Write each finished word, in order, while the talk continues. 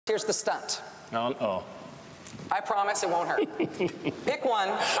Here's the stunt. Oh. I promise it won't hurt. Pick one.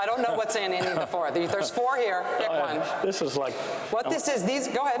 I don't know what's in any of the four. There's four here. Pick one. This is like... What this is, these,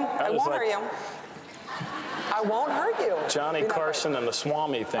 go ahead. I won't hurt you. I won't hurt you. Johnny Carson and the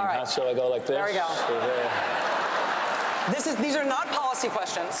Swami thing. Right. How should I go like this? There we go. These are not policy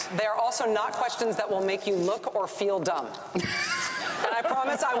questions. They are also not questions that will make you look or feel dumb. And I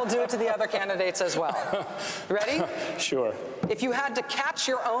promise I will do it to the other candidates as well. Ready? Sure. If you had to catch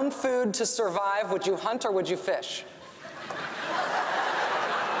your own food to survive, would you hunt or would you fish?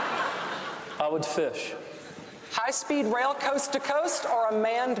 I would fish. High-speed rail coast to coast or a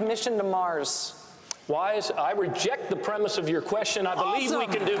manned mission to Mars? I reject the premise of your question. I believe we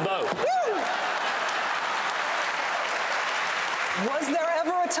can do both. Woo! Was there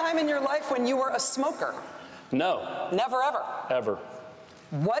ever a time in your life when you were a smoker? No. Never, ever? Ever.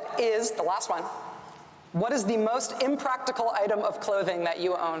 What is, the last one, what is the most impractical item of clothing that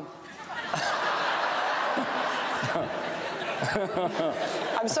you own?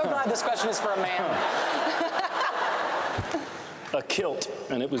 I'm so glad this question is for a man. A kilt,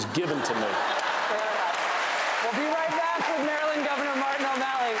 and it was given to me. We'll be right back with Maryland Governor Martin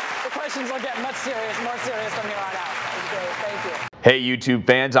O'Malley. The questions will get much more serious from here on out. That was great. Thank you. Hey YouTube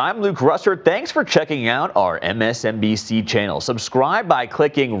fans, I'm Luke Russert. Thanks for checking out our MSNBC channel. Subscribe by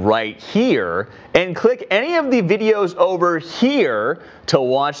clicking right here and click any of the videos over here to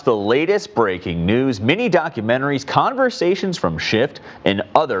watch the latest breaking news, mini documentaries, conversations from Shift, and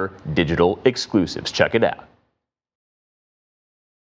other digital exclusives. Check it out.